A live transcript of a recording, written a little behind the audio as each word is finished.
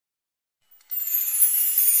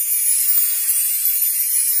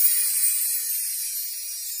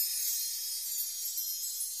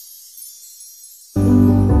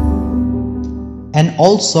An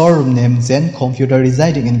old showroom named Zen Computer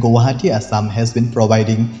residing in Guwahati, Assam has been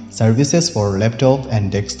providing services for laptop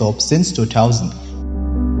and desktop since 2000.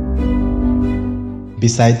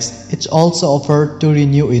 Besides, it's also offered to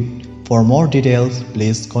renew it. For more details,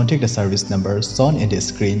 please contact the service number shown in the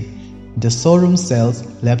screen. The showroom sells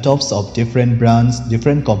laptops of different brands,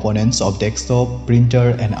 different components of desktop, printer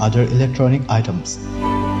and other electronic items.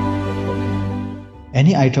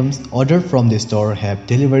 Any items ordered from the store have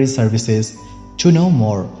delivery services. To know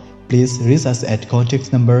more, please reach us at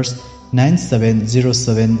contact numbers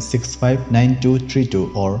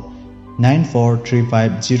 9707659232 or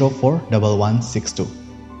 9435041162.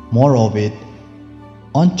 More of it.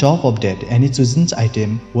 On top of that, any chosen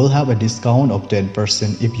item will have a discount of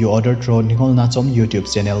 10% if you order through Ningol Nachom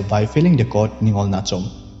YouTube channel by filling the code Ningol Nachom.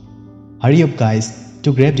 Hurry up guys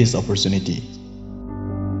to grab this opportunity.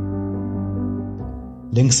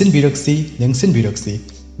 Lengsin Biraksi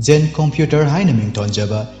Zen Computer haina ming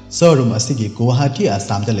tonjaba showroom asigi Guwahati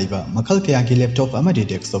Assam da leiba makal kaya ki laptop amadi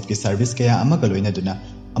desktop ki service kaya amaga loina duna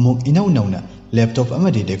amuk inau nauna laptop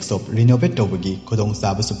amadi desktop renovate tawbagi khudong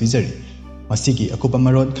saba su pizari masigi akupa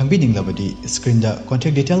maron khangbining labadi screen da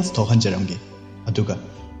contact details thohanjaramgi aduga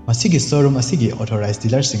masigi showroom asigi authorized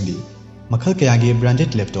dealer singdi makal kaya gi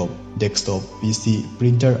branded laptop desktop PC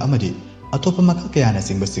printer amadi atopa makal kaya na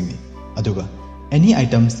singba singni aduga any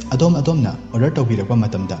items adom-adom order tawbirakpa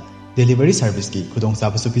matamda delivery service ki khudong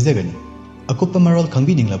sabasu pizagani akupa marol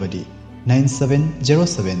khangbining labadi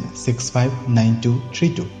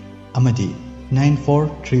 9707659232 amadi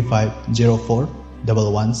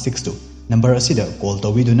 9435041162 number asida call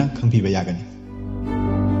tawiduna khangbiba yagani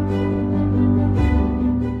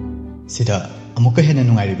sida amuka hena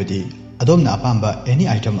nungairibadi adomna apamba any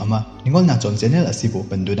item ama Ningol Nachom channel asibu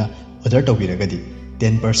banduna order tawbiragadi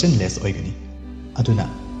 10% less oigani aduna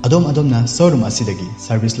adom-adomna showroom asidagi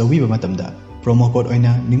service lowiba matamda promo code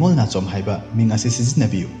oina Ningol Nachom haiba ming asi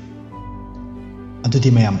sizinnabiyu adudi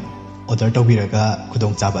mayam order tawbiraga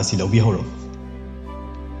khudong chaba asi lobi horo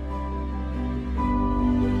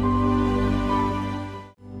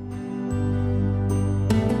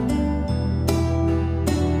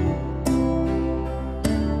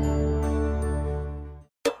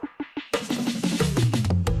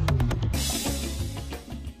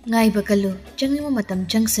Ngaiba kalu changi mo matam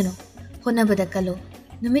changsano honabada kalu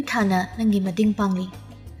numit thana nangi mating pangli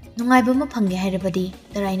nungaiba mo phangge hairabadi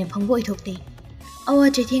taraina phangbo ithokte awa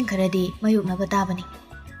chething kharadi mayukna batabani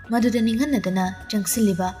maduda ninghanadana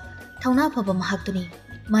changsiliba thauna phaba mahaktuni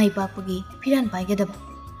mai pakpagi phiran paigedaba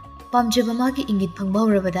pamjeba magi ingit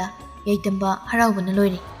phangbawrabada yaitamba harawbana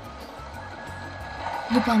loiri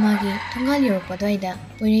nupa magi thongal yorokpadwaida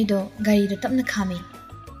poireido gari do tapna khami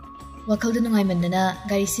wakal du nungai mandana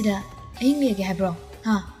gari sida ahing lege habro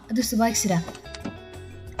ha adu subike sida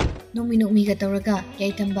nokmi ga tawraga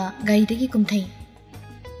yaitamba gari dagi kumthai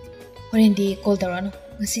horendi call tawrano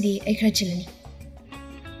ngasidi ai khara chilani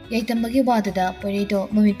yaitamba gi wadada poireido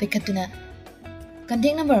mami pekhatuna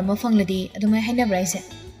contact number ma fangladi adumai haina braise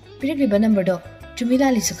pirakliba number do chumila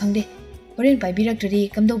li su khangde horen pai biraktori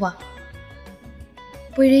kamdoba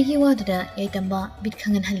poiregi wadada yaitamba bit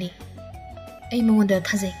khangan halli ai mongoda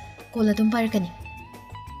thajai kola dum parakani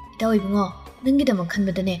itaw ibungo nangi dama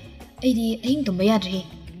khanbadane aidi ahing tumba yadri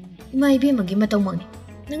ima ibe magi mataw mangni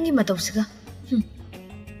nangi mataw siga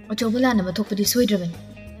ochobala na mathokpadi soidrabani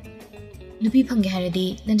nupi phangge haradi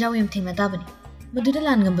lanjaw yam thengna tabani maduda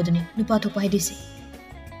lan ngambadune nupa thokpa haidisi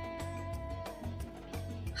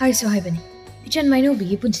haiso haibani ichan maino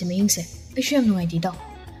bigi punsi meyingse aishu yam nungai di daw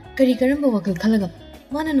kari karamba wakal khalaga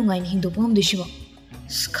mana nungai ni hingdo pom dishibo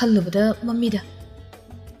khallubada mamida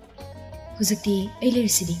Huzikti ay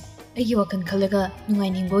lirisidi aygi wakan khalaga nungai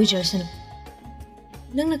ningboy jersan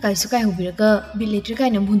nangna kai su kai hubiraga biletri kai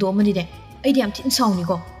nam hundo amani de ay diam tin sawni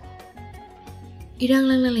ko irang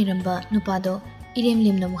lang leiramba nupado irem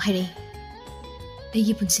limna mu haire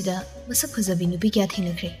aygi punsida masak phajabi nupi kya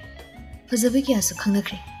thingnakre phajabi kya su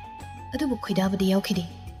khangnakre adubu khoidabadi yaukhidi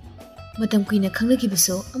matam kuina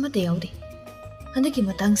khangnakibuso amata yaude handaki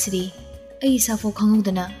matang siri ay safo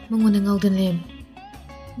khangudana mangona ngaudan lem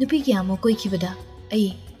nupi kya mo koi khibada ai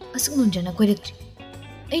asuknon jana koirektri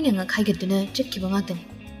aina nga khaigatuna chekkiba ngatani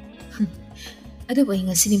adu bai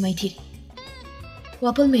nga sini mai thiri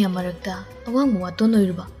wapal me amarakta awang wa to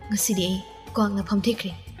noiruba ngasidi ai kwangna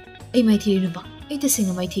phamthekre ai mai thiri ruba ai ta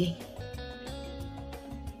singa mai thiri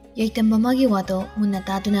yaitamba magi wato munna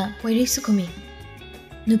taduna koirek sukhumi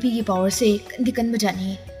nupi gi power se kandi kan bajani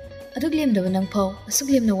aduk lem da nang phau asuk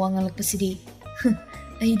lem na wangalak pasidi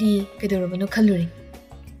ai di kedorobano khalluri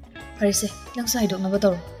Harise, nang sa idok na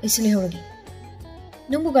batoro, ay sila horagi.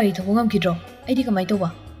 Nung bugari ito kung amkidro, ay di kamay ito ba?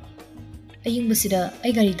 ꯑꯌꯤꯡꯕꯁꯤꯗ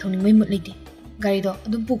ꯑꯩ ꯒꯥꯔꯤ ꯊꯧꯅꯤꯡꯕꯩ ꯃꯨꯠ ꯂꯩꯇꯦ ꯒꯥꯔꯤꯗꯣ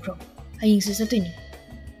ꯑꯗꯨꯝ ꯄꯨꯈ꯭ꯔꯣ ꯍꯌꯦꯡꯁꯨ ꯆꯠꯇꯣꯏꯅꯤ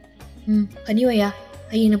ꯐꯅꯤ ꯑꯣꯏꯌꯥ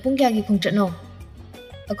ꯍꯌꯦꯡꯅ ꯄꯨꯡ ꯀꯌꯥꯒꯤ ꯈꯣꯡꯆꯠꯅꯣ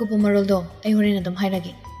ꯑꯀꯨꯞꯄ ꯃꯔꯣꯜꯗꯣ ꯑꯩ ꯍꯣꯔꯦꯟ ꯑꯗꯨꯝ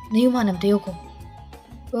ꯍꯥꯏꯔꯒꯦ ꯅꯌꯨꯝ ꯍꯥꯟꯅ ꯑꯝꯇ ꯌꯧꯀꯣ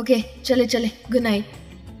ꯑꯣꯀꯦ ꯆꯠꯂꯦ ꯒꯨꯗ ꯅꯥꯏꯠ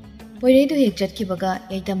ꯄꯣꯏꯔꯩꯗꯨ ꯍꯦꯛ ꯆꯠꯈꯤꯕꯒ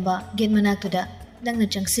ꯌꯥꯏꯇꯝꯕ ꯒꯦꯠ ꯃꯅꯥꯛꯇꯨꯗ ꯅꯪꯅ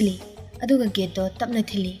ꯆꯪꯁꯤꯜꯂꯤ ꯑꯗꯨꯒ ꯒꯦꯠꯇꯣ ꯇꯞꯅ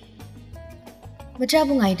ꯊꯤꯜꯂꯤ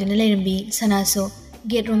ꯃꯆꯥꯕꯨ ꯉꯥꯏꯗꯨꯅ ꯂꯩꯔꯝꯕꯤ ꯁꯅꯥꯁꯨ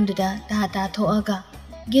ꯒꯦꯠ ꯔꯣꯝꯗꯨꯗ ꯇꯥ ꯊꯣꯛꯑꯒ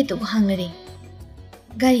ꯒꯦꯠꯇꯨꯕꯨ ꯍꯥꯡꯅꯔꯦ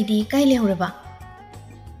ꯒꯥꯔꯤꯗꯤ ꯀꯥꯏ ꯂꯩꯍꯧꯔꯕ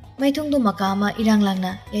ꯃꯥꯏꯊꯣꯡꯗꯣ ꯃꯀꯥ ꯑꯃ ꯏꯔꯥꯡ ꯂꯥꯡꯅ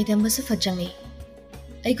ꯌꯥꯏꯇꯝꯕꯁꯨ ꯐꯠ ꯆꯪꯉꯤ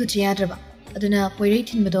ꯑꯩ ꯈꯨꯠꯁꯦ ꯌꯥꯗ꯭ꯔꯕ ꯑꯗꯨꯅ ꯄꯣꯏꯔꯩ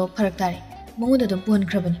ꯊꯤꯟꯕꯗꯣ ꯐꯔꯛ ꯇꯥꯔꯦ ꯃꯉꯣꯟꯗ ꯑꯗꯨꯝ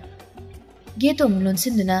ꯄꯨꯍꯟꯈ꯭ꯔꯕꯅꯤ ꯒꯦꯠꯇꯣ ꯑꯃꯨꯛ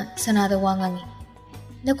ꯂꯣꯟꯁꯤꯟꯗꯨꯅ ꯁꯅꯥꯗ ꯋꯥ ꯉꯥꯡꯉꯤ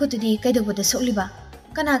ꯅꯈꯨꯠꯇꯨꯗꯤ ꯀꯩꯗꯧꯕꯗ ꯁꯣꯛꯂꯤꯕ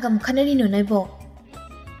ꯀꯅꯥꯒ ꯑꯃꯨꯛ ꯈꯠꯅꯔꯤꯅꯣ ꯅꯣꯏꯕꯣ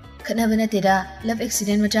ꯈꯠꯅꯕ ꯅꯠꯇꯦꯗ ꯂꯞ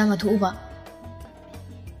ꯑꯦꯛꯁꯤꯗꯦꯟ ꯃꯆꯥ ꯑꯃ ꯊꯣꯛꯎꯕ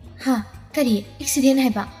ꯍꯥ ꯀꯔꯤ ꯑꯦꯛꯁꯤꯗꯦꯟ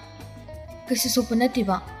ꯍꯥꯏꯕ ꯀꯩꯁꯨ ꯁꯣꯛꯄ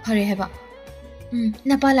ꯅꯠꯇꯦꯕ ꯐꯔꯦ ꯍꯥꯏꯕ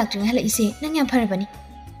ꯅꯄꯥ ꯂꯥꯛꯇ꯭ꯔꯤꯉꯩ ꯍꯜꯂꯛꯏꯁꯦ ꯅꯪ ꯌꯥꯝ ꯐꯔꯕꯅꯤ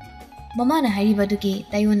ꯃꯃꯥꯅ ꯍꯥꯏꯔꯤꯕ ꯑꯗꯨꯒꯤ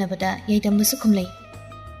ꯇꯥꯏꯌꯣꯟꯅꯕꯗ ꯌꯥꯏꯇꯝꯕꯁꯨ ꯈꯨꯝꯂꯩ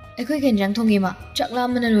ꯑꯩꯈꯣꯏ ꯀꯦꯟꯖꯥꯡ ꯊꯣꯡꯒꯦꯃ ꯆꯥꯛ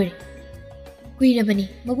ꯂꯥꯝꯕꯅ ꯂꯣꯏꯔꯦ ꯀꯨꯏꯔꯕꯅꯤ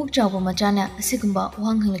ꯃꯕꯨꯛ ꯆꯥꯎꯕ ꯃꯆꯥꯅ ꯑꯁꯤꯒꯨꯝꯕ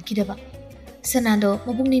ꯋꯥꯍꯪ ꯍꯪꯂꯛꯈꯤꯗꯕ ꯁꯅꯥꯗꯣ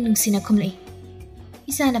ꯃꯕꯨꯛꯅꯤꯡ ꯅꯨꯡꯁꯤꯅ ꯈꯨꯝꯂꯛꯏ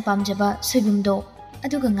ꯏꯆꯥꯅ ꯄꯥꯝꯖꯕ ꯁꯣꯏꯕꯨꯝꯗꯣ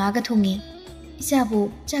ꯑꯗꯨꯒ ꯉꯥꯒ ꯊꯣꯡꯉꯤ ꯏꯆꯥꯕꯨ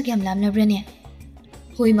ꯆꯥꯛ ꯌꯥꯝ ꯂꯥꯝꯅꯕ꯭ꯔꯅꯦ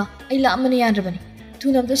ꯍꯣꯏꯃ ꯑꯩ ꯂꯥꯝꯕꯅ ꯌꯥꯗ꯭ꯔꯕꯅꯤ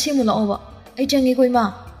ꯊꯨꯅ ꯑꯝꯇ ꯁꯦꯝꯃꯨ ꯂꯥꯛꯑꯣꯕ ꯑꯩ ꯆꯪꯉꯦꯀꯣ ꯏꯃꯥ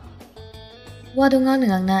ꯋꯥꯗꯣ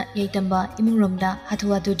ꯉꯥꯡꯅ ꯌꯥꯏꯇꯝꯕ ꯏꯃꯨꯡꯔꯣꯝꯗ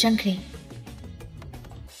ꯍꯥꯊꯨ ꯆꯪꯈ꯭ꯔꯦ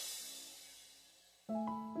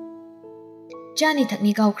ꯆꯥꯅꯤ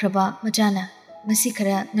ꯊꯛꯅꯤ ꯀꯥꯎꯈ꯭ꯔꯕ ꯃꯆꯥꯅ ꯉꯁꯤ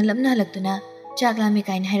ꯈꯔ ꯉꯜꯂꯞꯅ ꯍꯜꯂꯛꯇꯨꯅ ꯆꯥꯛ ꯂꯥꯝꯃꯦ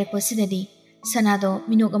ꯀꯥꯏꯅ ꯍꯥꯏꯔꯛꯄꯁꯤꯗꯗꯤ ꯁꯅꯥꯗꯣ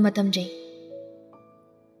ꯃꯤꯅꯣꯛ ꯑꯃ ꯇꯝꯖꯩ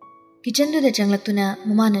ꯀꯤꯆꯟꯗꯨꯗ ꯆꯪꯂꯛꯇꯨꯅ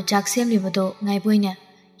ꯃꯃꯥꯅ ꯆꯥꯛ ꯁꯦꯝꯂꯤꯕꯗꯣ ꯉꯥꯏꯕꯣꯏꯅ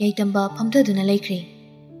ꯌꯥꯏꯇꯝꯕ ꯐꯝꯊꯗꯨꯅ ꯂꯩꯈ꯭ꯔꯦ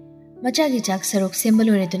ꯃꯆꯥꯒꯤ ꯆꯥꯛ ꯁꯔꯨꯛ ꯁꯦꯝꯕ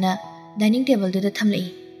ꯂꯣꯏꯔꯗꯨꯅ ꯗꯥꯏꯅꯤꯡ ꯇꯦꯕꯜꯗꯨꯗ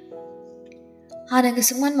ꯊꯝꯂꯛꯏ ꯍꯥꯟꯅꯒ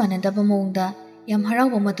ꯁꯨꯛꯃꯥꯟ ꯃꯥꯟꯅꯗꯕ ꯃꯑꯣꯡꯗ ꯌꯥꯝ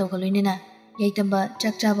ꯍꯔꯥꯎꯕ ꯃꯇꯧꯒ ꯂꯣꯏꯅꯅ ꯌꯥꯏꯇꯝꯕ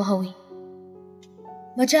ꯆꯥꯛ ꯆꯥꯕ ꯍꯧꯏ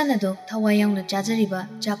ꯃꯆꯥꯅꯗꯣ ꯊꯋꯥꯏ ꯌꯥꯎꯅ ꯆꯥꯖꯔꯤꯕ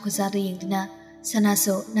ꯆꯥꯛ ꯈꯨꯆꯥꯗꯣ ꯌꯦꯡꯗꯨꯅ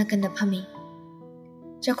ꯁꯅꯥꯁꯨ ꯅꯥꯀꯟꯗ ꯐꯝꯃꯤ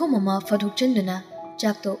ꯆꯥꯛꯈꯨꯝ ꯑꯃ ꯐꯠꯍꯨꯛꯆꯤꯟꯗꯨꯅ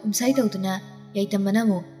ꯆꯥꯛꯇꯣ ꯎꯝꯁꯥꯏ ꯇꯧꯗꯨꯅ ꯌꯥꯏꯇꯝꯕꯅ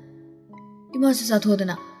ꯑꯃꯨꯛ ꯏꯃꯥꯁꯨ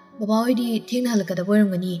ꯆꯥꯊꯣꯛꯑꯣꯗꯅ ꯕꯕꯥ ꯍꯣꯏꯗꯤ ꯊꯦꯡꯅ ꯍꯜꯂꯛꯀꯗꯕ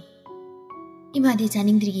ꯑꯣꯏꯔꯝꯒꯅꯤ 이마디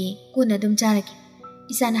자닝들이 꼬나둠 자라기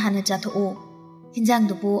이산 하나 자토오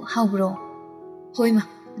흰장도보 하우브로 호이마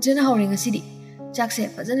저는 하우랭아 시디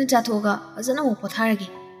짝세 빠져는 자토가 빠져는 못 포타라기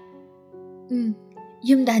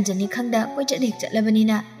윰다 한전이 칸다 꼬이쩌리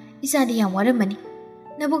핵쩌라버니나 이사디 양 와르마니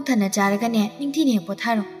나복 타나 자라가네 닝티니 핵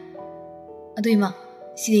포타로 아도이마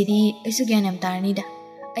시데디 애수 gyana 따라니다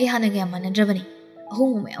아이 하나가 양 만난드라버니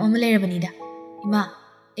아홍 mẹ mà 레라버니다 이마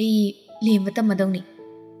아이 렘바 땀마동니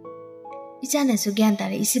이자나수 gyana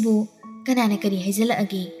따라 이시부 가나나 그리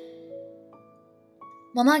해질라기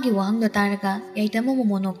마마기 와항도 따라가 야이따마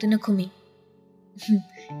모모녹도나 쿠미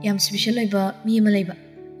ꯌꯥꯝ ꯁ꯭ꯄꯦꯁꯤꯌꯦꯜ ꯑꯣꯏꯕ ꯃꯤ ꯑꯃ ꯂꯩꯕ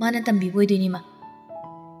ꯃꯥꯅ ꯇꯝꯕꯤꯕ ꯑꯣꯏꯗꯣꯏꯅꯤꯃ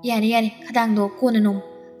ꯌꯥꯔꯦ ꯈꯗꯥꯡꯗꯣ ꯀꯣꯟꯅ ꯅꯣꯡ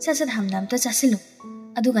ꯁꯠ ꯍꯥꯝꯅ ꯑꯝꯇ ꯆꯥꯁꯤꯜꯂꯨ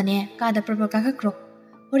ꯑꯗꯨꯒꯅꯦ ꯀꯥꯗ ꯄ꯭ꯔꯄ꯭ꯔ ꯀꯥꯈꯠꯈ꯭ꯔꯣ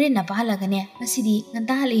ꯍꯣꯔꯦꯟ ꯅꯄꯥ ꯍꯜꯂꯒꯅꯦ ꯉꯁꯤꯗꯤ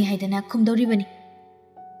ꯉꯟꯇꯥ ꯍꯜꯂꯛꯏ ꯍꯥꯏꯗꯅ ꯈꯨꯝꯗꯧꯔꯤꯕꯅꯤ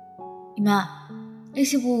ꯏꯃꯥ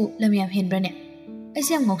ꯑꯩꯁꯤꯕꯨ ꯂꯝ ꯌꯥꯝ ꯍꯦꯟꯕ꯭ꯔꯅꯦ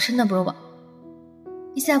ꯑꯩꯁꯦ ꯌꯥꯝ ꯉꯥꯎꯁꯟꯅꯕ꯭ꯔꯣꯕ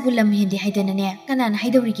ꯏꯆꯥꯕꯨ ꯂꯝ ꯍꯦꯟꯗꯦ ꯍꯥꯏꯗꯅꯅꯦ ꯀꯅꯥꯅ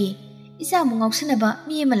ꯍꯥꯏꯗꯧꯔꯤꯒꯦ ꯏꯆꯥꯕꯨ ꯉꯥꯎꯁꯟꯅꯕ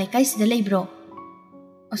ꯃꯤ ꯑꯃ ꯂꯩꯀꯥꯏꯁꯤꯗ ꯂꯩꯕ꯭ꯔꯣ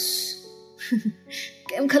ꯑꯁ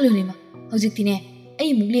ꯀꯩꯝ ꯈꯜꯂꯨꯅꯤꯃ ꯍꯧꯖꯤꯛꯇꯤꯅꯦ ꯑꯩ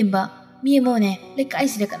ꯑꯃꯨꯛ ꯂꯦꯝꯕ ꯃꯤ ꯑꯃꯅꯦ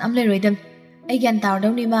ꯂꯩꯀꯥꯏꯁꯤꯗ ꯀꯅꯥꯝ ꯂꯩꯔꯣꯏꯗꯝ ꯑꯩ ꯒ꯭ꯌꯥꯟ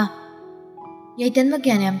ꯇꯥꯔꯗꯧꯅꯤ ꯏꯃꯥ ꯌꯥꯏꯇꯟꯕ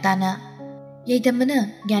ꯌꯥꯏꯇꯟꯕꯅ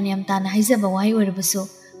ꯒ꯭ꯌꯥꯟ ꯌꯥꯝ ꯇꯥꯅ ꯍꯥꯏꯖꯕ ꯋꯥꯍꯩ ꯑꯣꯏꯔꯕꯁꯨ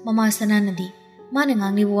ꯃꯃꯥ ꯁꯅꯥꯅꯗꯤ ꯃꯥꯅ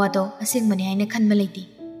ꯉꯥꯡꯂꯤꯕ ꯋꯥꯗꯣ ꯑꯁꯦꯡꯕꯅꯤ ꯍꯥꯏꯅ ꯈꯟꯕ ꯂꯩꯇꯦ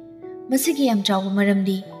ꯃꯁꯤꯒꯤ ꯌꯥꯝ ꯆꯥꯎꯕ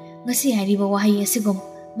ꯃꯔꯝꯗꯤ ꯉꯁꯤ ꯍꯥꯏꯔꯤꯕ ꯋꯥꯍꯩ ꯑꯁꯤꯒꯨꯝ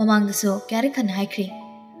ꯃꯃꯥꯡꯗꯁꯨ ꯀꯌꯥꯔꯛ ꯍꯟꯅ ꯍꯥꯏꯈ꯭ꯔꯦ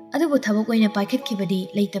ꯑꯗꯨꯕꯨ ꯊꯕꯛ ꯑꯣꯏꯅ ꯄꯥꯏꯈꯠꯈꯤꯕꯗꯤ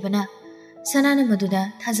ꯂꯩꯇꯕꯅ ꯁꯅꯥꯅ ꯃꯗꯨꯗ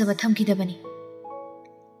ꯊꯥꯖꯕ ꯊꯝꯈꯤꯗꯕꯅꯤ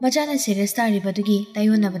ꯃꯆꯥꯅ ꯁꯦꯔꯤꯌꯁ ꯇꯥꯔꯤꯕꯗꯨꯒꯤ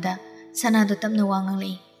ꯇꯥꯏꯌꯣꯟꯅꯕꯗ ꯁꯅꯥꯗꯣ ꯇꯞꯅ ꯋꯥ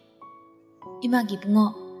ꯉꯥꯡꯂꯛꯏ 이마기 bungo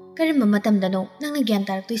karimba matamdano nangna gyan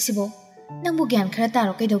taraktoisibo nangbu gyan khara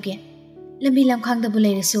taro kaidoge lambi lamkhangdabu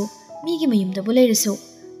leirasu migi mayumdabu leirasu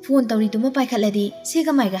phone tawriduma paikhatladi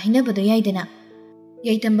sega maiga hinabado yaidana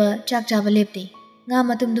yaitamba chak chaba lepte nga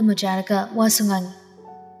matumduma charaga wasungangi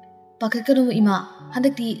pakhatkanu ima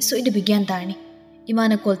handakti soidabi gyan tarni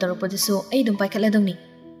imana call taropadasu ai dum paikhatladongni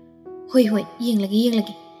hoi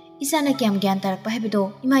yenglagi isana kyam gyan tarakpa habido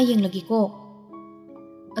ima yenglagi ko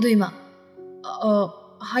adu ima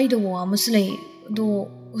하이도 아무슬레 도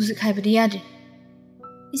우직 하이버디 야드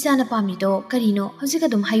이사나 팜리도 카리노 허지가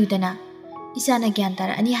좀 하유다나 이사나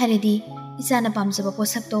갸안따라 아니 하레디 이사나 팜자바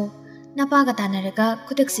포삭도 나빠가 다나라가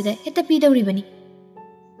쿠덕시데 헤타 피더리버니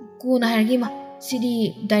고나 하르기마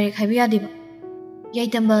시디 다이렉 하이버 야디바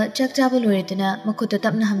야이tam바 짝자바 로레드나 마쿠토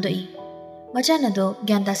탑나 함도이 마차나도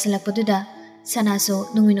갸안따 슬락ಪದು다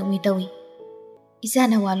사나소 नुंगि तौई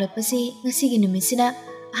이사나 와롯ꯄꯁꯤ ngasigi numisina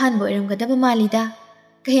ꯑꯍꯥꯟꯕ ꯑꯣꯏꯔꯝꯒꯗꯕ ꯃꯥꯜꯂꯤꯗ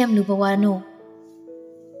ꯀꯌꯥꯝ ꯂꯨꯕ ꯋꯥꯅꯣ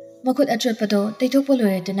Makut achotpado teithokpa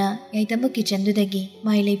loiratuna yaitamba kitchen-dudagi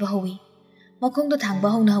mai leiba howi. Makongdo thangba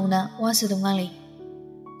hona wasadum nganglei.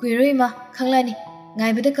 Kuiroi ma khanglani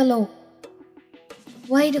ngaibada kalo.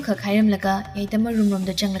 Wai du kha khairamlaga yaitamba room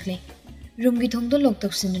da changlakle. Room gi thongdo lok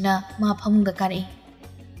toksinduna ma phamungda kari.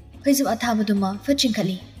 Faisub athabaduma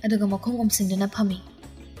fachingkhali aduga makong omsinduna phami.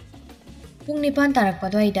 Pung nipan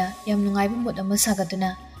tarakpa dwaida yam nungaibu mut ama sagatuna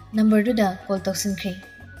number duda call toksinkhre.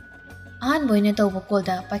 Ahan boina tawba call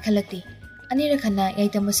da paikhalakti. Anira khanna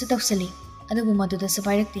yaitamba su toksali adugu maduda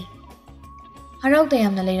sapairakti. Harauda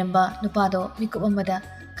yamna leiramba nupado mikup amada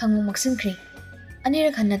khangmung maksinkhre.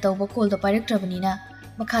 Anira khanna tawba call da pairaktrabanina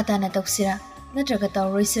makhata na toksira natraga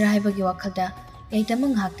tawroisira haibagi wakhalda yaitamba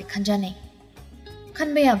ngahakti khanjanai.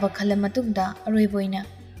 Khanba yaba khala matungda aroiboina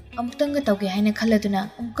amutanga tawge haina khaladuna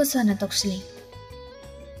amkasana toksili.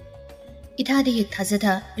 Ithadi hik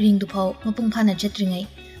thajada ring du phau mapung phana chatringai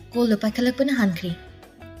call do paikhalakpana hankhri.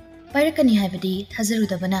 Pairakani haibadi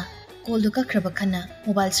thajarudabana call do kakraba khanna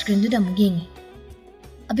mobile screen duda mugengi.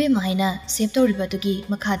 Abe mahaina save tawribatugi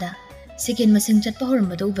makhada second masing chatpa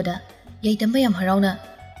horambadu ubada yaitamba yam harauna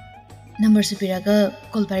number supiraga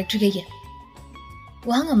call paiktrigege.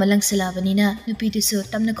 Wahang amalang silabanina nupidisu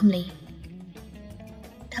tamna khumlei.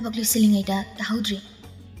 Thabak loisilingayda tahaudri.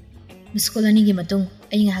 Miss call anigi matung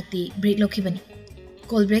ay ngahakti break lokhibani.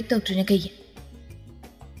 Call break tawtrina kayge.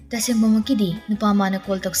 Taseng mamakidi nupa mana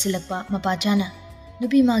call toksilakpa mapachana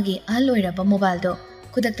nupi magi ahal oiraba mobile do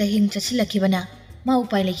kudakta hing chasilakibana ma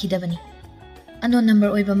upay lekhidabani. Anon number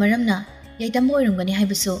oiba maramna yaitamba oirungani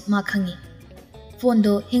haibasu ma khangi. Phone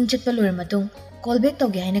do hing chatpa loira matung call back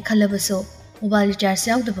tawge haina khalabasu mobile recharge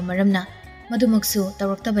yaudaba maramna madumaksu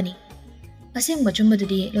tawraktabani. Asing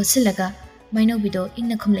bachummadudi losilaga mainobido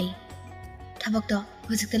ingna khumlei. Thabakto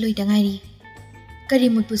hojikta loida ngairi. Kari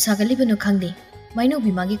mutpu sagalibano khangde.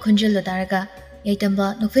 Mainobi magi khunjel da taraga yaitamba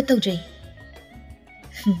nokfet tawjai.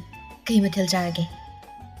 Kai mathel jarage.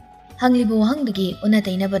 Hanglibo hangdagi ona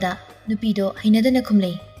tainabada nupido hainadana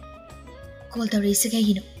khumlei. Call tawri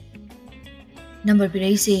sigayino. Number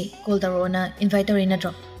piraise call tawrona invite tawrina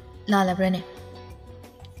drop. Lala brane.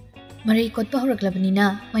 Marai kotpa horaklabnina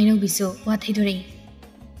mainobiso wa thaidorei.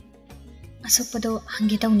 Asokpado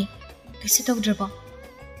hange tawni kaise tawdraba.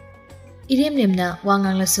 Irem remna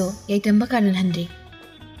wanganglaso yaitamba karan handri.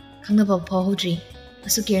 Khangnaba phawhodri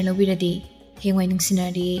asukyer lobiradi hengwai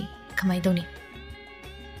nungsinari khamai dawni.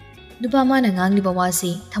 Nupa mana ngangliba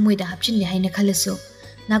wasi thamoida hapchinni haina khalaso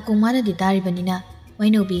nakong mana di taribanina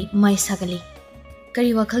mainobi mai sagali.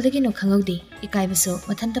 Kari wakaldagi no khangawdi ikaibaso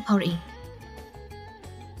mathanta phawri.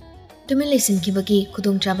 Tumin lesin kibagi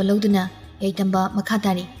kudong chaba lawduna yaitamba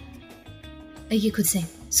makhatari. Aigi khutse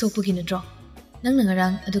sokpugi nutro. Nang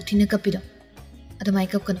nangarang aduk thina kapido. Adamai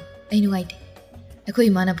kapkano ai nugaite. Akoi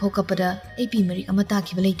mana phau kapada AP mari ama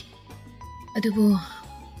takiba leite.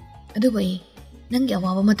 Adubu ai nangi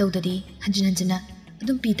awawa matawdadi hanjina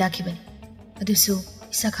adum pi takibani. Adusu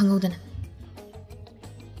isa khangawdana.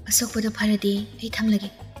 Asokpada pharadi ai thamlagi.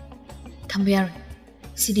 Thambiyar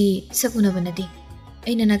sidi sakunaba nati.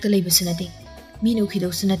 Aina nakta leibusu nati. Min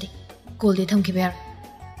ukhidosu nati. Call de thamkibayar.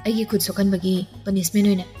 Aigi khut sokanbagi punishment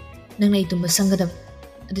oina nang nai tumba sangadam.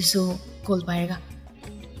 Adusu call pairaga.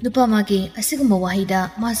 Nupa magi asiguma wahida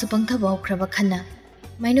masu pangthaba hokraba khanna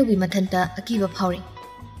mainobi mathanta akiba phawri.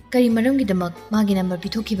 Kari maramgi damak magi number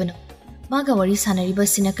pithokibano. Maga wari sanariba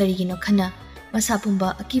sina karigino khanna masa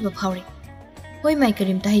pumba akiba phawri. Hoi mai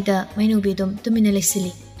karim tahida mainobi dum tumina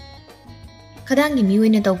lesili. Kadangi mi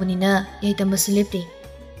oina tawbanina yaitamba sulepte.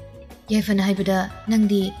 Yaifana haibada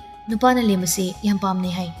nangdi nupana lemasi yam pamne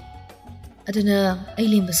hai. Aduna ai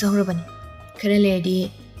lemba sahurabani. Khara lerdi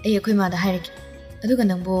ai akhoi mada hairaki. Aduga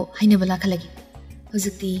nangbo hainaba lakhalagi.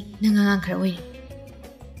 Hojikti nangangang khara oiri.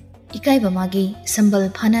 Ikaiba magi sambal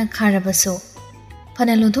phana kharabaso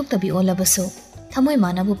phana lonthoktabi olabaso thamoi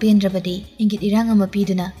manabu pendrabadi ingit irang ama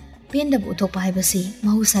piduna pendabu uthokpa haibasi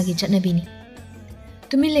mahusagi chatnabini.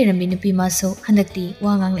 Tumin leirambi nupi maso handakti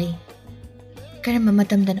wangang lei. Karamba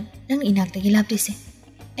matamdano nang inaktagi laptise.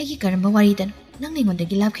 Aigi karamba waridano nang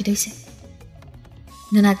ningondagi lapkhidoise.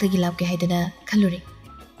 Nanaktagi lapke haidana khalure.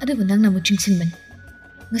 Adubu nang namu chingsinbani.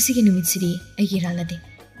 Ngasigi numitsidi aigi ralade.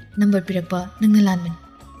 Number pirakpa nangna lanbani.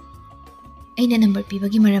 Aina number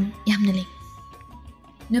pibagi maram yamna lei.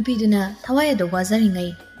 Nupiduna thawaya do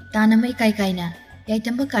wazaringai tanama ikai kaina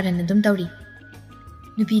yaitamba karana dum tawri.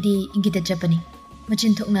 Nupidi ingida japani.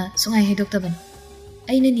 Machin thokna sungai haidoktabani.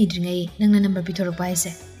 Aina nidringai nangna number pithorokpa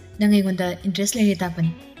haise. Nangai gonda interest lere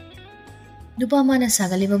takpani. Nupa mana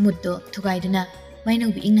sagaliba mutto thugaiduna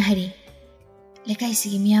mainobi ingna hari. Lekai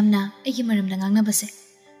sigi miyamna aigi maramda ngangnabase.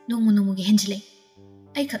 Nongmu gi henjilei.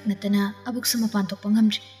 Ai khak natana abuk suma pantokpa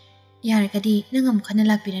ngamdri. ꯌꯥꯔꯒꯗꯤ ꯅꯪ ꯑꯃꯨꯛ ꯍꯟꯅ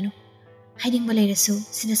ꯂꯥꯛꯄꯤꯔꯅꯨ ꯍꯥꯏꯅꯤꯡꯕ ꯂꯩꯔꯁꯨ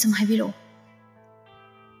ꯁꯤꯗ ꯁꯨꯝ ꯍꯥꯏꯕꯤꯔꯛꯑꯣ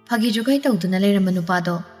ꯐꯥꯒꯤ ꯖꯣꯒꯥꯏ ꯇꯧꯗꯨꯅ ꯂꯩꯔꯝꯕ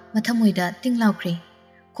ꯅꯨꯄꯥꯗꯣ ꯃꯊꯃꯣꯏꯗ ꯇꯤꯡ ꯂꯥꯎꯈ꯭ꯔꯦ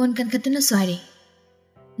ꯈꯣꯟ ꯀꯟꯈꯠꯇꯨꯅꯁꯨ ꯍꯥꯏꯔꯦ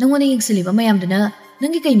ꯅꯪꯉꯣꯟꯗ ꯌꯦꯡꯁꯤꯜꯂꯤꯕ ꯃꯌꯥꯝꯗꯨꯅ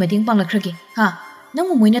ꯅꯪꯒꯤ ꯀꯩ ꯃꯇꯦꯡ ꯄꯥꯡꯂꯛꯈ꯭ꯔꯒꯦ ꯍꯥ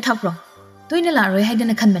ꯅꯪꯕꯨ ꯃꯣꯏꯅ ꯊꯥꯛꯄ꯭ꯔꯣ ꯇꯣꯏꯅ ꯂꯥꯛꯑꯔꯣꯏ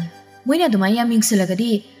ꯍꯥꯏꯗꯅ ꯈꯟꯕꯅꯤ ꯃꯣꯏꯅ ꯑꯗꯨꯃꯥꯏꯅ ꯌꯥꯝ ꯌꯦꯡꯁꯤꯜꯂꯒꯗꯤ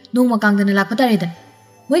ꯅꯣꯡꯃ ꯀꯥꯡꯗꯅ ꯂꯥꯛꯄ ꯇꯥꯔꯦꯗꯅ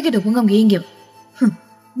ꯃꯣꯏ ꯀꯩꯗꯧꯕ ꯉꯝꯒꯦ ꯌꯦꯡꯒꯦꯕ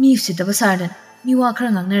ꯃꯤ ꯎꯁꯤꯠꯇꯕ ꯁꯥꯔꯗꯅ ꯃꯤ ꯋꯥ ꯈꯔ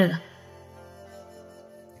ꯉꯥꯡꯅꯔꯒ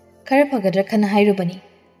ꯈꯔ ꯐꯒꯗ꯭ꯔꯥ ꯈꯟꯅ ꯍꯥꯏꯔꯨꯕꯅꯤ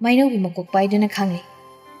ꯃꯥꯏꯅꯧꯕꯤ ꯃꯀꯣꯛ ꯄꯥꯏꯗꯨꯅ ꯈꯥꯡꯂꯦ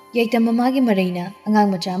ꯌꯥꯏꯇꯝ ꯃꯃꯥꯒꯤ ꯃꯔꯩꯅ ꯑꯉꯥꯡ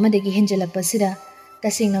ꯃꯆꯥ ꯑꯃꯗꯒꯤ ꯍꯦꯟꯖꯜꯂꯛꯄꯁꯤꯗ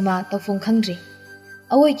ꯇꯁꯦꯡꯅ ꯃꯥ ꯇꯧꯐꯝ ꯈꯪꯗ꯭ꯔꯤ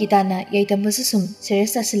ꯑꯋꯣꯏꯒꯤ ꯇꯥꯅ ꯌꯥꯏꯇꯝꯕꯁꯨ ꯁꯨꯝ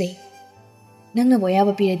ꯁꯦꯔꯤꯌꯁ ꯇꯥꯁꯤꯜꯂꯛꯏ ꯅꯪꯅꯕꯨ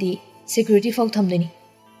ꯑꯌꯥꯕ ꯄꯤꯔꯗꯤ ꯁꯦꯀ꯭ꯌꯨꯔꯤꯇꯤ ꯐꯥꯎ ꯊꯝꯗꯣꯏꯅꯤ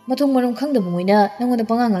ꯃꯊꯣꯡ ꯃꯔꯝ ꯈꯪꯗꯕ ꯃꯣꯏꯅ ꯅꯪꯉꯣꯟꯗ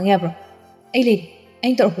ꯄꯉꯥꯡ ꯉꯥꯡ ꯌꯥꯕ꯭ꯔꯣ ꯑꯩ ꯂꯩꯔꯤ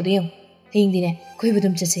ꯑꯩꯅ ꯇꯧꯔꯛꯄꯗꯣ ꯌꯦꯡꯉꯨ ꯍꯌꯦꯡꯗꯤꯅꯦ ꯈꯣꯏꯕ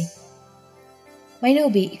ꯑꯗꯨꯝ ꯆꯠꯁꯤ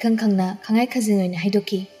ꯃꯥꯏꯅꯧꯕꯤ ꯏꯈꯪ ꯈꯪꯅ ꯈꯪꯉꯥꯏ ꯈꯖꯤꯟ ꯑꯣꯏꯅ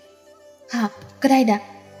ꯍꯥꯏꯗꯣꯛꯈꯤ ꯍꯥ ꯀꯗꯥꯏꯗ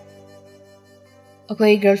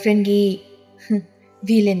ꯑꯩꯈꯣꯏ ꯒꯔꯜꯐ꯭ꯔꯦꯟꯒꯤ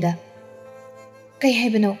ꯚꯤꯂꯦꯟꯗ ꯀꯩ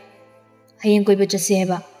ꯍꯥꯏꯕꯅꯣ ꯍꯌꯦꯡ ꯀꯣꯏꯕ ꯆꯠꯁꯤ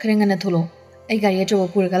ꯍꯥꯏꯕ ꯈꯔ ꯉꯟꯅ ꯊꯣꯛꯂꯛꯑꯣ ꯑꯩ ꯒꯥꯔꯤ ꯑꯆꯧꯕ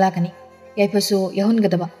ꯄꯨꯔꯒ ꯂꯥꯛꯀꯅꯤ ꯌꯥꯏꯐꯁꯨ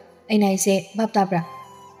ꯌꯥꯎꯍꯟꯒꯗꯕ ꯑꯩꯅ ꯍꯥꯏꯁꯦ ꯚꯥꯞ ꯇꯥꯕ꯭ꯔꯥ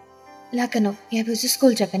ꯂꯥꯛꯀꯅꯣ ꯌꯥꯏꯐꯁꯨ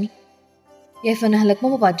ꯁ꯭ꯀꯨꯜ ꯆꯠꯀꯅꯤ ꯌꯥꯏꯐꯅ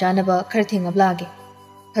ꯍꯜꯂꯛꯄ ꯃꯄꯥ ꯆꯥꯅꯕ ꯈꯔ ꯊꯦꯡꯅꯕ ꯂꯥꯛꯑꯒꯦ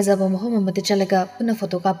ꯐꯖꯕ ꯃꯐꯝ ꯑꯃꯗ ꯆꯠꯂꯒ ꯄꯨꯟꯅ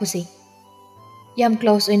ꯐꯣꯇꯣ ꯀꯥꯞꯄꯨꯁꯤ ꯌꯥꯝ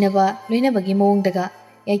ꯀ꯭ꯂꯣꯁ ꯑꯣꯏꯅꯕ ꯂꯣꯏꯅꯕꯒꯤ ꯃꯑꯣꯡꯗꯒ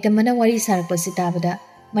ꯌꯥꯏꯇꯝꯕꯅ ꯋꯥꯔꯤ ꯁꯥꯔꯛꯄꯁꯤ ꯇꯥꯕꯗ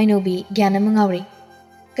ꯃꯥꯏꯅꯧꯕꯤ ꯒ꯭ꯌꯥꯟ ꯑꯃ ꯉꯥꯎꯔꯤ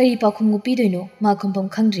ꯀꯔꯤ ꯄꯥꯎꯈꯨꯝꯒ ꯄꯤꯗꯣꯏꯅꯣ ꯃꯥ ꯈꯨꯝꯐꯝ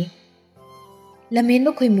ꯈꯪꯗ꯭ꯔꯤ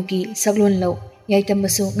ꯂꯝꯍꯦꯟꯕ ꯈꯣꯏꯃꯨꯛꯀꯤ ꯁꯛꯂꯣꯟ ꯂꯧ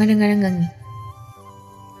ꯌꯥꯏꯇꯝꯕꯁꯨ ꯉꯔꯪ ꯉꯔꯪ ꯉꯪꯉꯤ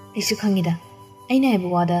ꯑꯩꯁꯨ ꯈꯪꯉꯤꯗ ꯑꯩꯅ ꯍꯥꯏꯕ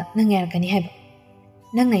ꯋꯥꯗ ꯅꯪ ꯌꯥꯔꯛꯀꯅꯤ ꯍꯥꯏꯕ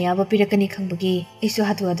ꯅꯪꯅ ꯑꯌꯥꯕ ꯄꯤꯔꯛꯀꯅꯤ ꯈꯪꯕꯒꯤ ꯑꯩꯁꯨ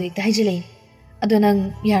ꯍꯥꯊꯨ ꯍꯥꯊꯨ ꯍꯦꯛꯇ ꯍꯥꯏꯖꯤꯜꯂꯛꯏꯅꯤ ꯑꯗꯣ ꯅꯪ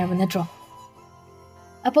ꯌꯥꯔꯕ ꯅꯠꯇ꯭ꯔꯣ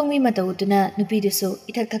ꯑꯄꯪꯕꯤ ꯃꯇꯧ ꯎꯗꯨꯅ ꯅꯨꯄꯤꯗꯨꯁꯨ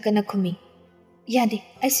ꯏꯊꯛ ꯊꯛꯀꯠꯅ ꯈꯨꯝꯃꯤ ꯌꯥꯗꯦ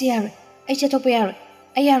ꯑꯩꯁꯨ ꯌꯥꯔꯣꯏ ꯑꯩ ꯆꯠꯊꯣꯛꯄ ꯌꯥꯔꯣꯏ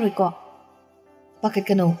ꯑꯩ ꯌꯥꯔꯣꯏꯀꯣ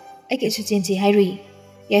ꯄꯥꯈꯠꯀꯅꯣ ꯑꯩ ꯀꯩꯁꯨ ꯆꯦꯟꯁꯤ ꯍꯥꯏꯔꯨꯏ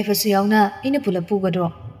ꯌꯥꯏꯐꯁꯨ ꯌꯥꯎꯅ ꯑꯩꯅ ꯄꯨꯂꯞ ꯄꯨꯒꯗ꯭ꯔꯣ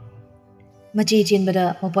ꯃꯆꯦ ꯆꯦꯟꯕꯗ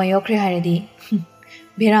ꯃꯄꯥ ꯌꯥꯎꯈ꯭ꯔꯦ ꯍꯥꯏꯔꯗꯤ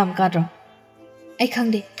ꯕꯦꯔꯥ ꯑꯃ ꯀꯥꯗ꯭ꯔꯣ ꯑꯩ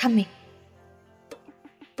ꯈꯪꯗꯦ ꯊꯝꯃꯦ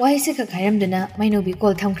ꯋꯥꯍꯩꯁꯦ ꯈꯛ ꯍꯥꯏꯔꯝꯗꯨꯅ ꯃꯥꯏꯅꯧꯕꯤ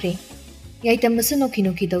ꯀꯣꯜ ꯊꯝꯈ꯭ꯔꯦ ꯌꯥꯏꯇꯝꯕꯁꯨ ꯅꯣꯛꯈꯤ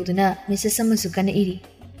ꯅꯣꯛꯈꯤ ꯇꯧꯗꯨꯅ ꯃꯦꯁꯦꯖ ꯑꯃꯁꯨ ꯀꯟꯅ ꯏꯔꯤ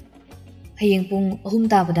ꯍꯌꯦꯡ ꯄꯨꯡ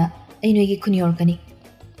 3 ꯇꯥꯕꯗ ꯑꯩ ꯅꯣꯏꯒꯤ ꯈꯨꯟ ꯌꯧꯔꯛꯀꯅꯤ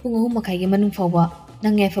ꯄꯨꯡ 3:30ꯒꯤ ꯃꯅꯨꯡ ꯐꯥꯎꯕ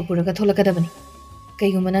ꯅꯪ ꯌꯥꯏꯐ ꯄꯨꯔꯒ ꯊꯣꯛꯂꯛꯀꯗꯕꯅꯤ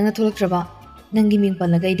ꯀꯩꯒꯨꯝꯕ ꯅꯪꯅ ꯊꯣꯛꯂꯛꯇ꯭ꯔꯕ ꯅꯪꯒꯤ ꯃꯤꯡ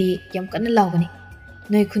ꯄꯜꯂꯒ ꯑꯩꯗꯤ ꯌꯥꯝ ꯀꯟꯅ ꯂꯥꯎꯒꯅꯤ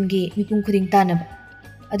ꯅꯣꯏ ꯈꯨꯟꯒꯤ ꯃꯤꯄꯨꯝ ꯈꯨꯗꯤꯡ ꯇꯥꯅꯕ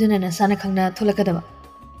ꯑꯗꯨꯅ ꯅꯁꯥꯅ ꯈꯪꯅ ꯊꯣꯛꯂꯛꯀꯗꯕ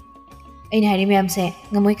ꯑꯩꯅ ꯍꯥꯏꯔꯤ ꯃꯌꯥꯝꯁꯦ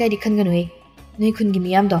ꯉꯝꯃꯣꯏ ꯀꯥꯏꯗꯤ ꯈꯟꯒꯅꯨꯍꯦ ꯅꯣꯏ ꯈꯨꯟꯒꯤ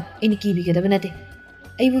ꯃꯤꯌꯥꯝꯗꯣ ꯑꯩꯅ ꯀꯤꯕꯤꯒꯗꯕ ꯅꯠꯇꯦ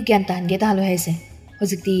ꯑꯩꯕꯨ ꯒ꯭ꯌꯥꯟ ꯇꯥꯍꯟꯒꯦ ꯇꯥꯍꯜꯂꯣꯏ ꯍꯥꯏꯁꯦ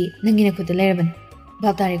ꯍꯧꯖꯤꯛꯇꯤ ꯅꯪꯒꯤ ꯅꯈꯨꯠꯇ ꯂꯩꯔꯕꯅꯤ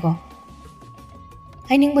ꯚꯥꯞ ꯇꯥꯔꯦꯀꯣ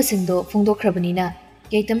ꯍꯥꯏꯅꯤꯡꯕꯁꯤꯡꯗꯣ ꯐꯣꯡꯗꯣꯛꯈ꯭ꯔꯕꯅꯤꯅ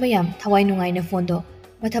ꯌꯥꯏꯇꯝꯕ ꯌꯥꯝ ꯊꯋꯥꯏ ꯅꯨꯡꯉꯥꯏꯅ ꯐꯣꯟꯗꯣ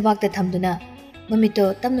ꯃꯊꯕꯥꯛꯇ ꯊꯝꯗꯨꯅ ꯃꯃꯤꯠꯇꯣ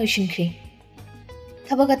ꯇꯞꯅ ꯎꯏꯁꯤꯟꯈ꯭ꯔꯦ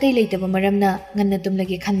ꯊꯕꯛ ꯑꯇꯩ ꯂꯩꯇꯕ ꯃꯔꯝꯅ ꯉꯟꯅ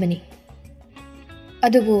ꯇꯨꯝꯂꯒꯦ ꯈꯟꯕꯅꯤ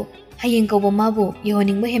ꯑꯗꯨꯕꯨ ꯍꯌꯦꯡ ꯀꯧꯕ ꯃꯥꯕꯨ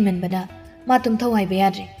ꯌꯧꯍꯟꯅꯤꯡꯕ ꯍꯦꯟꯃꯟꯕꯅ ꯃꯥ ꯇꯨꯝꯊꯧ ꯍꯥꯏꯕ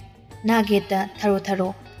ꯌꯥꯗ꯭ꯔꯦ ꯅꯥꯒꯦꯠꯇ ꯊꯔꯣ ꯊꯔꯣ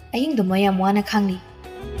ꯑꯍꯤꯡꯗꯨꯃ ꯌꯥꯝ ꯋꯥꯅ ꯈꯥꯡꯂꯤ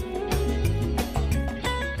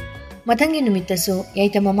ꯃꯊꯪꯒꯤ ꯅꯨꯃꯤꯠꯇꯁꯨ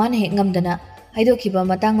ꯌꯥꯏꯇꯝ ꯃꯃꯥꯅ ꯍꯦꯛ ꯉꯝꯗꯅ ꯍꯥꯏꯗꯣꯛꯈꯤꯕ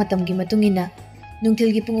ꯃꯇꯥꯡ ꯃꯇꯝꯒꯤ ꯃꯇꯨꯡ ꯏꯟꯅ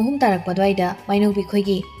ꯅꯨꯡꯊꯤꯜꯒꯤ ꯄꯨꯡ 3 ꯇꯥꯔꯛꯄ ꯑꯗꯨꯋꯥꯏꯗ ꯃꯥꯏꯅꯧꯕꯤ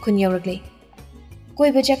ꯈꯣꯏꯒꯤ ꯈꯨꯟ ꯌꯧꯔꯛꯂꯦ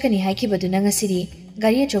ꯀꯣꯏꯕ ꯆꯠꯀꯅꯤ ꯍꯥꯏꯈꯤꯕꯗꯨꯅ ꯉꯁꯤꯗꯤ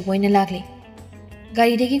ꯒꯥꯔꯤ ꯑꯆꯧꯕ ꯑꯣꯏꯅ ꯂꯥꯛꯂꯦ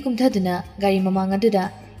ꯒꯥꯔꯤꯗꯒꯤ ꯀꯨꯝꯊꯗꯨꯅ ꯒꯥꯔꯤ ꯃꯃꯥꯡ ꯑꯗꯨꯗ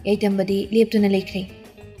ꯌꯥꯏꯇꯝꯕꯗꯤ ꯂꯦꯞꯇꯨꯅ ꯂꯩꯈ꯭ꯔꯦ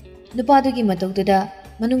ꯅꯨꯄꯥꯗꯨꯒꯤ ꯃꯇꯧꯗꯨꯗ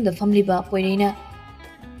ꯃꯅꯨꯡꯗ ꯐꯝꯂꯤꯕ ꯄꯣꯏꯔꯩꯅ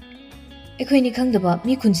ꯑꯩꯈꯣꯏꯅꯤ ꯈꯪꯗꯕ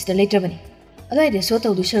ꯃꯤ ꯈꯨꯟꯁꯤꯗ ꯂꯩꯇ꯭ꯔꯕꯅꯤ ꯑꯗꯨꯋꯥꯏꯗ ꯁꯣ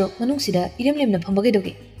ꯇꯧꯗꯣꯏ ꯁꯔꯨꯛ ꯃꯅꯨꯡꯁꯤꯗ ꯏꯔꯦꯝ ꯂꯦꯝꯅ ꯐꯝꯕ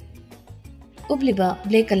ꯀꯩꯗꯧꯒꯦ ꯎꯞꯂꯤꯕ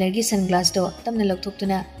ꯕ꯭ꯂꯦꯛ ꯀꯂꯔꯒꯤ ꯁꯟꯒ꯭ꯂꯥꯁꯇꯣ ꯇꯞꯅ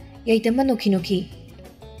ꯂꯧꯊꯣꯛꯇꯨꯅ ꯌꯥꯏꯇꯝꯕ ꯅꯣꯛꯈꯤ ꯅꯣꯛꯈꯤ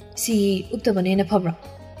ꯁꯤ ꯎꯞꯇꯕꯅꯦꯅ ꯐꯕ꯭ꯔꯣ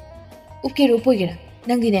ꯎꯞꯀꯦꯔ ꯎꯞꯄꯣꯏꯒꯦꯔꯥ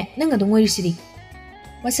ꯅꯪꯗꯤꯅꯦ ꯅꯪ ꯑꯗꯨꯝ ꯑꯣꯏꯔꯤꯁꯤꯗꯤ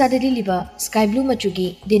ꯃꯁꯥꯗ ꯂꯤꯠꯂꯤꯕ ꯁ꯭ꯀꯥꯏ ꯕ꯭ꯂꯨ ꯃꯆꯨꯒꯤ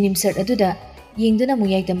ꯗꯦꯅꯤꯝ ꯁꯔꯠ ꯑꯗꯨꯗ ꯌꯦꯡꯗꯨꯅ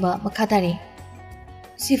ꯑꯃꯨꯛ ꯌꯥꯏꯇꯝꯕ ꯃꯈꯥ ꯇꯥꯔꯦ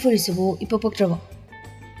ꯁꯤ ꯐꯨꯔꯤꯠꯁꯤꯕꯨ ꯏꯄꯛꯄꯛꯇ꯭ꯔꯕꯣ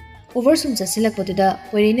ꯑꯣꯚꯔ ꯁꯨꯝ ꯆꯠꯁꯤꯜꯂꯛꯄꯗꯨꯗ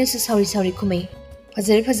ꯄꯣꯏꯔꯩꯅꯁꯨ ꯁꯥꯎꯔꯤ ꯈꯨꯝꯃꯩ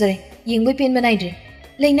ꯐꯖꯔꯦ ꯐꯖꯔꯦ ꯌꯦꯡꯕꯩ ꯄꯦꯟꯕ ꯅꯥꯏꯗ꯭ꯔꯦ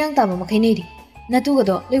ꯂꯩꯅꯥꯡ ꯇꯥꯕ ꯃꯈꯩ ꯅꯩꯔꯤ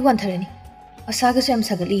ꯅꯇꯨꯒꯗꯣ ꯂꯣꯏ ꯋꯥꯟꯊꯔꯅꯤ ꯑꯁꯥꯒꯁꯨ ꯌꯥꯝ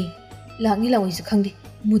ꯁꯥꯒꯠꯂꯤ ꯂꯥꯛꯅꯤ ꯂꯥꯛꯑꯣꯏꯁꯨ ꯈꯪꯗꯦ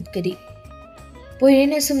ꯃꯨꯠꯀꯗꯤ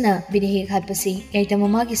ꯄꯣꯏꯔꯩꯅ ꯁꯨꯝꯅ ꯕꯤꯅ ꯍꯦꯛ ꯍꯥꯠꯄꯁꯤ ꯌꯥꯏꯇꯝ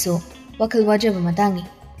ꯃꯃꯥꯒꯤꯁꯨ ꯋꯥꯈꯜ ꯋꯥꯖꯕ ꯃꯇꯥꯡꯅꯤ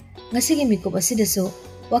ꯉꯁꯤꯒꯤ ꯃꯤꯀꯨꯞ ꯑꯁꯤꯗꯁꯨ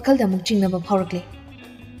ꯋꯥꯈꯜꯗ ꯑꯃꯨꯛ ꯆꯤꯡꯅꯕ ꯐꯥꯎꯔꯛꯂꯦ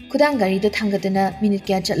ꯈꯨꯗꯥꯡ ꯒꯥꯔꯤꯗꯣ ꯊꯥꯡꯒꯠꯇꯨꯅ ꯃꯤꯅꯤꯠ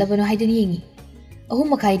ꯀꯌꯥ ꯆꯠꯂꯕꯅꯣ ꯍꯥꯏꯗꯨꯅ ꯌꯦꯡꯉꯤ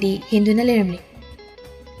 3:30ꯗꯤ ꯍꯦꯟꯗꯨꯅ ꯂꯩꯔꯝꯂꯦ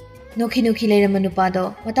ꯅꯣꯛꯈꯤ ꯅꯣꯛꯈꯤ ꯂꯩꯔꯝꯕ ꯅꯨꯄꯥꯗꯣ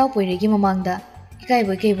ꯃꯇꯥꯎ ꯄꯣꯏꯔꯩꯒꯤ ꯃꯃꯥꯡꯗ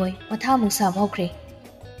ꯏꯀꯥꯏꯕꯣꯏ ꯀꯩꯕꯣꯏ ꯃꯊꯥ ꯑꯃꯨꯛ ꯁꯥꯕ ꯍꯧꯈ꯭ꯔꯦ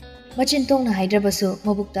ꯃꯆꯤꯟ ꯇꯣꯡꯅ ꯍꯥꯏꯗ꯭ꯔꯕꯁꯨ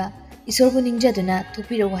ꯃꯕꯨꯛꯇ ꯏꯁꯣꯔꯕꯨ ꯅꯤꯡꯖꯗꯨꯅ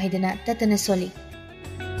ꯊꯣꯛꯄꯤꯔꯛꯎ ꯍꯥꯏꯗꯅ ꯇꯠꯇꯅ ꯁꯣꯜꯂꯤ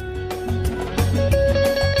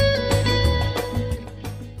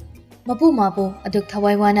ꯃꯄꯨ ꯃꯥꯕꯨ ꯑꯗꯨꯛ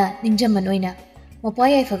ꯊꯋꯥꯏ ꯋꯥꯅ ꯅꯤꯡꯖꯃꯟ ꯑꯣꯏꯅ ꯃꯄ꯭ꯋꯥ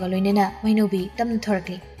ꯌꯥꯏꯐꯒ ꯂꯣꯏꯅꯅ ꯃꯥꯏꯅꯧꯕꯤ ꯇꯞꯅ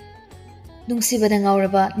ꯊꯣꯔꯛꯂꯤ ꯅꯨꯡꯁꯤꯕꯗ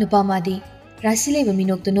ꯉꯥꯎꯔꯕ ꯅꯨꯄꯥ ꯃꯥꯗꯤ ꯔꯥꯁꯤ ꯂꯩꯕ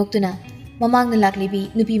ꯃꯤꯅꯣꯛꯇꯨ ꯅꯣꯛꯇꯨꯅ ꯃꯃꯥꯡꯗ ꯂꯥꯛꯂꯤꯕꯤ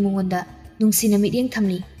ꯅꯨꯄꯤ ꯃꯉꯣꯟꯗ ꯅꯨꯡꯁꯤꯅ ꯃꯤꯠꯌꯦꯡ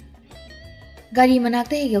ꯊꯝꯂꯤ ꯒꯥꯔꯤ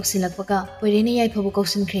ꯃꯅꯥꯛꯇ ꯍꯦꯛ ꯌꯧꯁꯤꯜꯂꯛꯄꯒ ꯄꯣꯏꯔꯩꯅ ꯌꯥꯏꯐꯕꯨ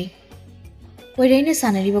ꯀꯧꯁꯤꯟꯈ꯭ꯔꯦ ꯄꯣꯏꯔꯩꯅ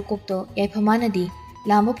ꯁꯥꯟꯅꯔꯤꯕ ꯀꯣꯛꯇꯣ ꯌꯥꯏꯐ ꯃꯥꯅꯗꯤ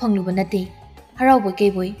ꯂꯥꯝꯕ ꯐꯪꯂꯨꯕ ꯅꯠꯇꯦ ꯍꯔꯥꯎꯕꯣꯏ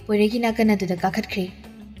ꯀꯩꯕꯣꯏ ꯄꯣꯏꯔꯩꯒꯤ ꯅꯥꯀꯟ ꯑꯗꯨꯗ ꯀꯥꯈꯠꯈ꯭ꯔꯦ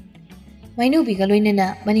Mainubiga loinana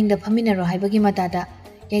maningda phaminaro haibagi matada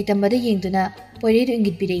yaitambada yengduna poireidu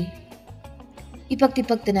ingit pirei. Ipakti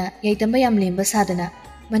paktana yaitamba yam lemba sadana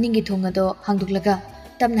maningi thongado hangduklaga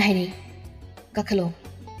tamna hairi. Kakhalo.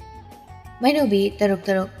 Mainubi tarok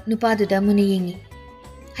nupaduda muni yengi.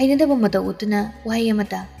 Hainadaba mata utuna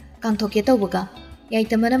wahayamata kangthokya tawbaga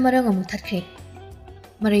yaitambana marang amu thatkhre.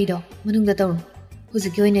 Maraido manungda tawru.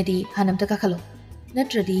 Huziki oinadi hanamta kakhalo.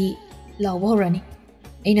 Natradi lawba horani.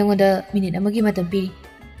 Ay nangoda minute amagi matam piri.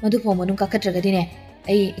 Madu po manung kakhatragadine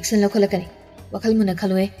ay action lawkhalakani. Wakhal muna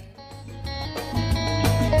khaloe.